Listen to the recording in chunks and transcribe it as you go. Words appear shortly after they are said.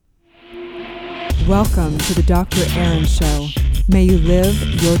Welcome to the Dr. Aaron Show. May you live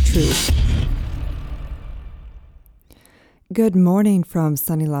your truth. Good morning from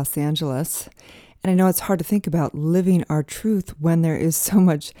sunny Los Angeles. And I know it's hard to think about living our truth when there is so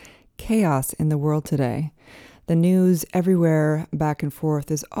much chaos in the world today. The news everywhere, back and forth,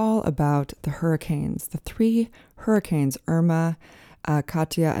 is all about the hurricanes. The three hurricanes, Irma,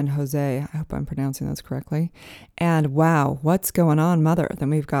 Katia, and Jose. I hope I'm pronouncing those correctly. And wow, what's going on, mother? Then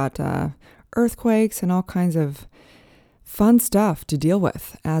we've got earthquakes and all kinds of fun stuff to deal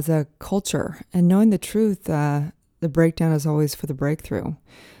with as a culture. And knowing the truth, the breakdown is always for the breakthrough.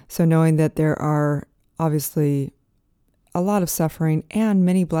 So knowing that there are obviously a lot of suffering and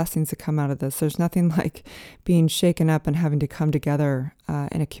many blessings that come out of this. There's nothing like being shaken up and having to come together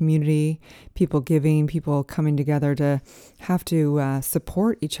in a community, people giving, people coming together to have to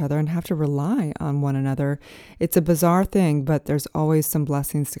support each other and have to rely on one another. It's a bizarre thing, but there's always some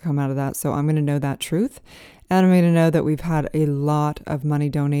blessings to come out of that. So I'm going to know that truth. And I'm going to know that we've had a lot of money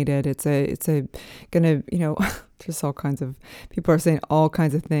donated. It's going to, just all kinds of, people are saying all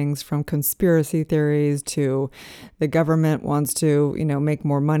kinds of things from conspiracy theories to the government wants to, make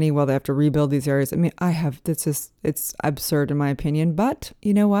more money while they have to rebuild these areas. I mean, it's absurd in my opinion, but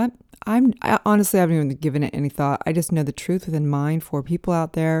you know what? I honestly haven't even given it any thought. I just know the truth within mind for people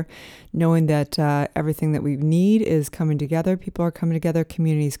out there, knowing that everything that we need is coming together. People are coming together,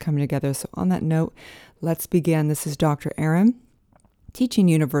 communities coming together. So on that note, let's begin. This is Dr. Aaron, teaching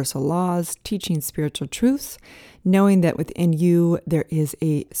universal laws, teaching spiritual truths, knowing that within you there is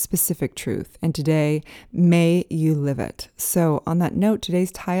a specific truth. And today, may you live it. So on that note,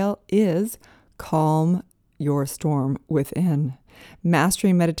 today's title is Calm Your Storm Within.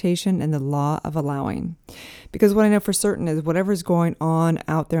 Mastering meditation and the law of allowing. Because what I know for certain is whatever's going on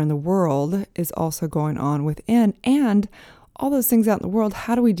out there in the world is also going on within. And all those things out in the world,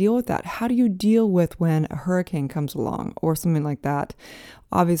 how do we deal with that? How do you deal with when a hurricane comes along or something like that?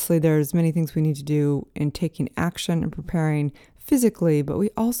 Obviously, there's many things we need to do in taking action and preparing physically, but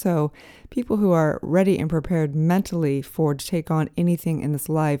we also, people who are ready and prepared mentally to take on anything in this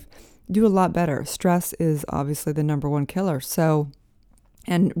life, do a lot better. Stress is obviously the number one killer.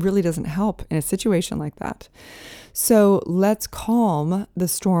 And really doesn't help in a situation like that. So let's calm the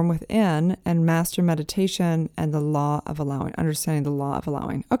storm within and master meditation and the law of allowing, understanding the law of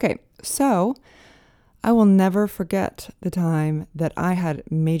allowing. Okay, so I will never forget the time that I had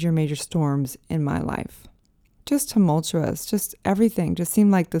major storms in my life. Just tumultuous, just everything. Just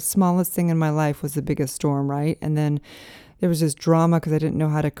seemed like the smallest thing in my life was the biggest storm, right? And then there was this drama because I didn't know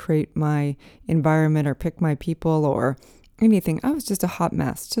how to create my environment or pick my people or anything. I was just a hot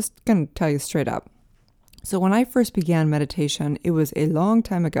mess, just going to tell you straight up. So when I first began meditation, it was a long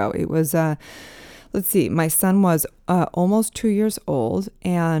time ago. It was, my son was almost 2 years old,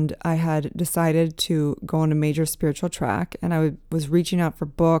 and I had decided to go on a major spiritual track, and I was reaching out for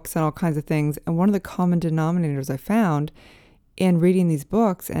books and all kinds of things. And one of the common denominators I found in reading these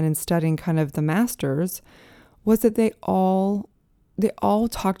books and in studying kind of the masters was that they all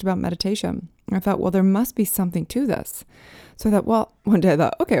talked about meditation. I thought, well, there must be something to this. So I thought, one day I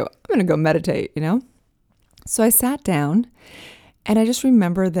thought, okay, I'm going to go meditate, So I sat down and I just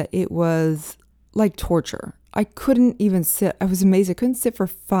remember that it was like torture. I couldn't even sit. I was amazed. I couldn't sit for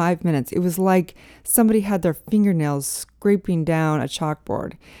 5 minutes. It was like somebody had their fingernails scraping down a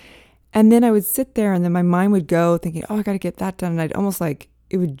chalkboard. And then I would sit there and then my mind would go thinking, I got to get that done. And I'd almost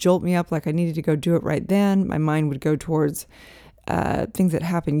it would jolt me up like I needed to go do it right then. My mind would go towards things that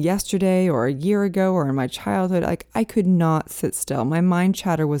happened yesterday or a year ago or in my childhood. I could not sit still. My mind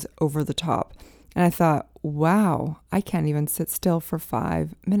chatter was over the top. And I thought, wow, I can't even sit still for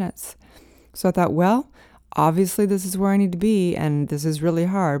 5 minutes. So I thought, well, obviously this is where I need to be and this is really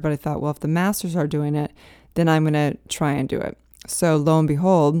hard. But I thought, well, if the masters are doing it, then I'm going to try and do it. So lo and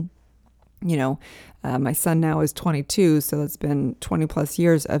behold, my son now is 22, so it's been 20 plus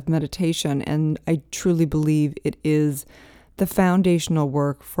years of meditation. And I truly believe it is the foundational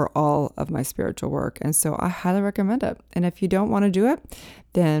work for all of my spiritual work. And so I highly recommend it. And if you don't want to do it,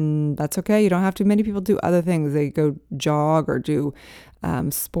 then that's okay. You don't have to. Many people do other things. They go jog or do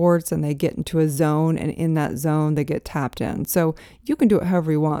sports and they get into a zone, and in that zone they get tapped in. So you can do it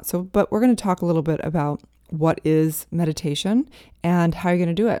however you want. But we're going to talk a little bit about what is meditation and how you're going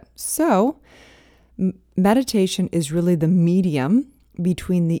to do it. So meditation is really the medium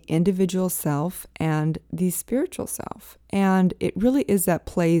between the individual self and the spiritual self. And it really is that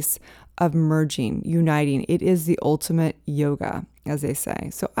place of merging, uniting. It is the ultimate yoga, as they say.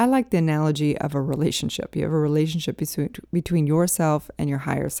 So I like the analogy of a relationship. You have a relationship between yourself and your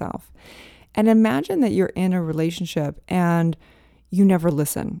higher self. And imagine that you're in a relationship and you never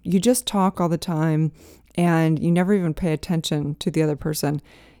listen. You just talk all the time and you never even pay attention to the other person.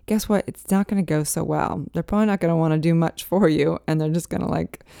 Guess what? It's not going to go so well. They're probably not going to want to do much for you, and they're just going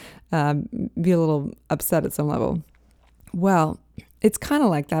to be a little upset at some level. Well, it's kind of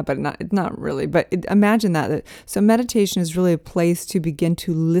like that, but not really. But imagine that. So meditation is really a place to begin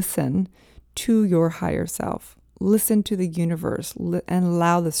to listen to your higher self. Listen to the universe and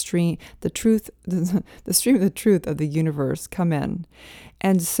allow the stream of the truth of the universe come in.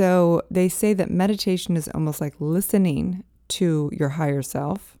 And so they say that meditation is almost like listening to your higher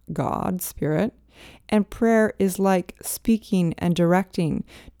self, God, spirit, and prayer is like speaking and directing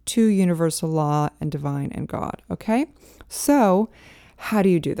to universal law and divine and God. Okay? So how do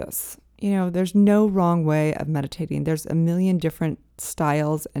you do this? There's no wrong way of meditating. There's a million different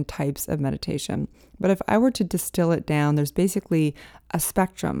styles and types of meditation. But if I were to distill it down, there's basically a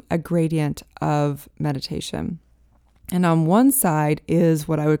spectrum, a gradient of meditation. And on one side is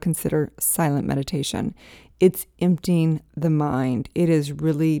what I would consider silent meditation. It's emptying the mind. It is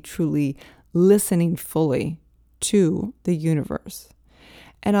really, truly listening fully to the universe.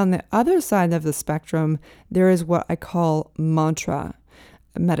 And on the other side of the spectrum, there is what I call mantra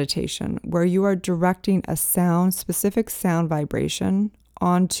meditation, where you are directing a specific sound vibration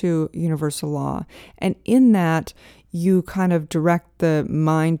onto universal law. And in that, you kind of direct the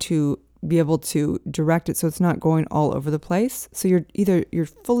mind to be able to direct it so it's not going all over the place. So you're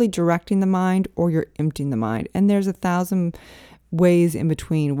fully directing the mind or you're emptying the mind. And there's 1,000 ways in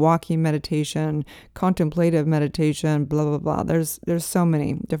between: walking meditation, contemplative meditation, blah, blah, blah. There's so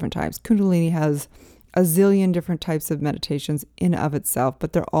many different types. Kundalini has a zillion different types of meditations in of itself,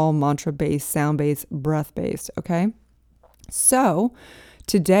 but they're all mantra-based, sound-based, breath-based, okay? So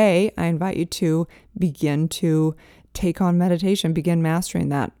today, I invite you to begin to take on meditation, begin mastering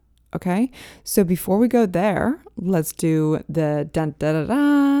that, okay? So before we go there, let's do the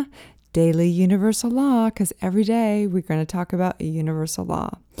dun-da-da-da, daily universal law, because every day we're going to talk about a universal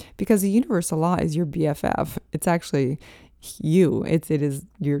law, because the universal law is your BFF. It's actually you. It is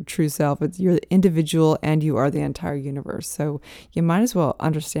your true self. You're the individual and you are the entire universe. So you might as well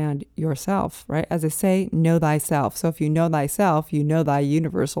understand yourself, right? As I say, know thyself. So if you know thyself, you know thy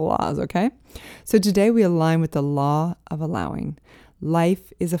universal laws, okay? So today we align with the law of allowing.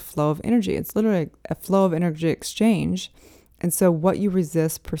 Life is a flow of energy. It's literally a flow of energy exchange. And so what you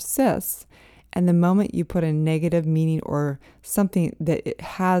resist persists. And the moment you put a negative meaning or something that it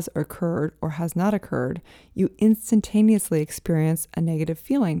has occurred or has not occurred, you instantaneously experience a negative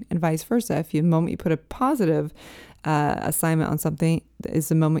feeling, and vice versa. If the moment you put a positive assignment on something is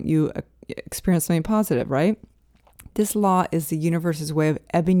the moment you experience something positive, right? This law is the universe's way of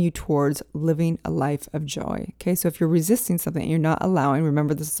ebbing you towards living a life of joy. Okay, so if you're resisting something and you're not allowing,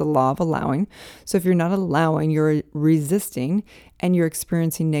 remember this is the law of allowing. So if you're not allowing, you're resisting and you're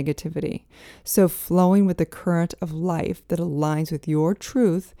experiencing negativity. So flowing with the current of life that aligns with your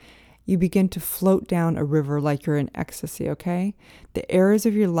truth, you begin to float down a river like you're in ecstasy, okay? The areas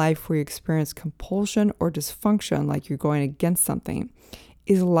of your life where you experience compulsion or dysfunction, like you're going against something,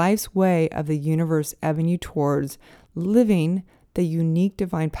 is life's way of the universe ebbing you towards living the unique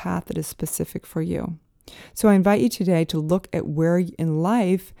divine path that is specific for you. So I invite you today to look at where in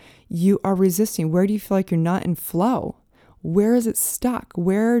life you are resisting. Where do you feel like you're not in flow? Where is it stuck?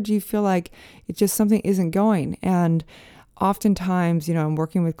 Where do you feel like it's just something isn't going? And oftentimes, I'm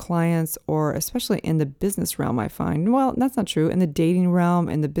working with clients, or especially in the business realm, I find, well, that's not true. In the dating realm,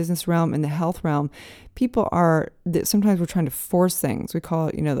 in the business realm, in the health realm, sometimes we're trying to force things. We call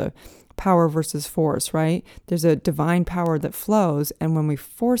it, the power versus force, right? There's a divine power that flows. And when we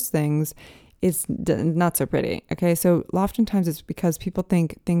force things, it's not so pretty. Okay. So oftentimes it's because people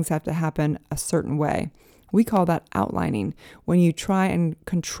think things have to happen a certain way. We call that outlining. When you try and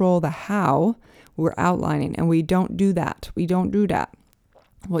control the how, we're outlining, and we don't do that.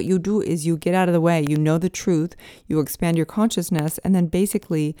 What you do is you get out of the way, you know the truth, you expand your consciousness, and then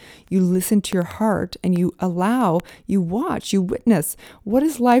basically you listen to your heart and you watch, you witness. What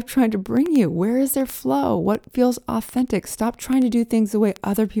is life trying to bring you? Where is there flow? What feels authentic? Stop trying to do things the way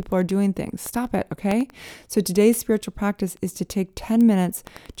other people are doing things. Stop it, okay? So today's spiritual practice is to take 10 minutes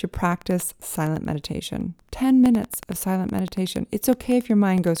to practice silent meditation. 10 minutes of silent meditation. It's okay if your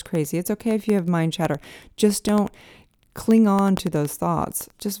mind goes crazy. It's okay if you have mind chatter. Just don't cling on to those thoughts.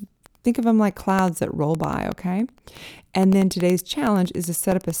 Just think of them like clouds that roll by, okay? And then today's challenge is to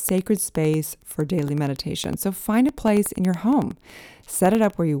set up a sacred space for daily meditation. So find a place in your home. Set it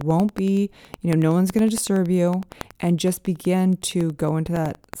up where you won't be, no one's going to disturb you. and just begin to go into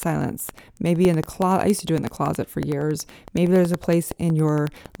that silence. Maybe in the closet. I used to do it in the closet for years. Maybe there's a place in your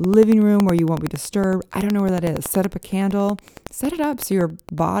living room where you won't be disturbed. I don't know where that is. Set up a candle. Set it up so your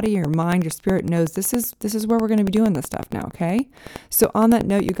body, your mind, your spirit knows this is where we're going to be doing this stuff now, okay? So on that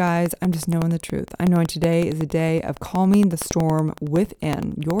note, you guys, I'm just knowing the truth. I'm knowing today is a day of calming the storm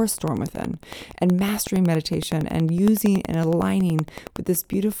within, your storm within, and mastering meditation and using and aligning with this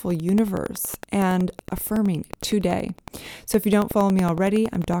beautiful universe and affirming today. So if you don't follow me already,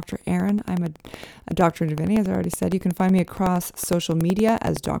 I'm Dr. Erin. I'm a doctor of divinity, as I already said. You can find me across social media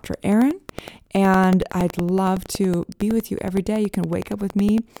as Dr. Erin. And I'd love to be with you every day. You can wake up with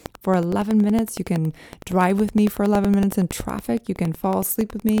me for 11 minutes. You can drive with me for 11 minutes in traffic. You can fall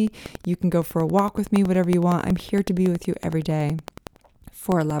asleep with me. You can go for a walk with me, whatever you want. I'm here to be with you every day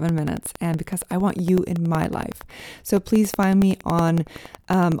for 11 minutes, and because I want you in my life. So please find me on,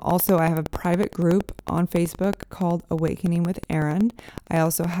 also I have a private group on Facebook called Awakening with Erin. I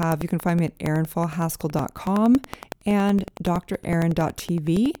also have, you can find me at erinfallhaskell.com and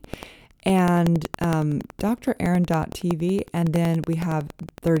drerin.tv and drerin.tv, and then we have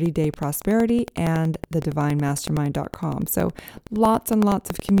 30-Day Prosperity and the divinemastermind.com. So lots and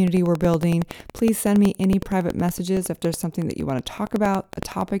lots of community we're building. Please send me any private messages if there's something that you want to talk about, a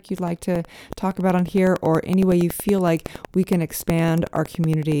topic you'd like to talk about on here, or any way you feel like we can expand our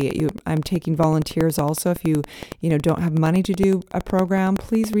community. I'm taking volunteers also. If you don't have money to do a program,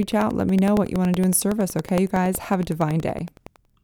 please reach out. Let me know what you want to do in service. Okay, you guys, have a divine day.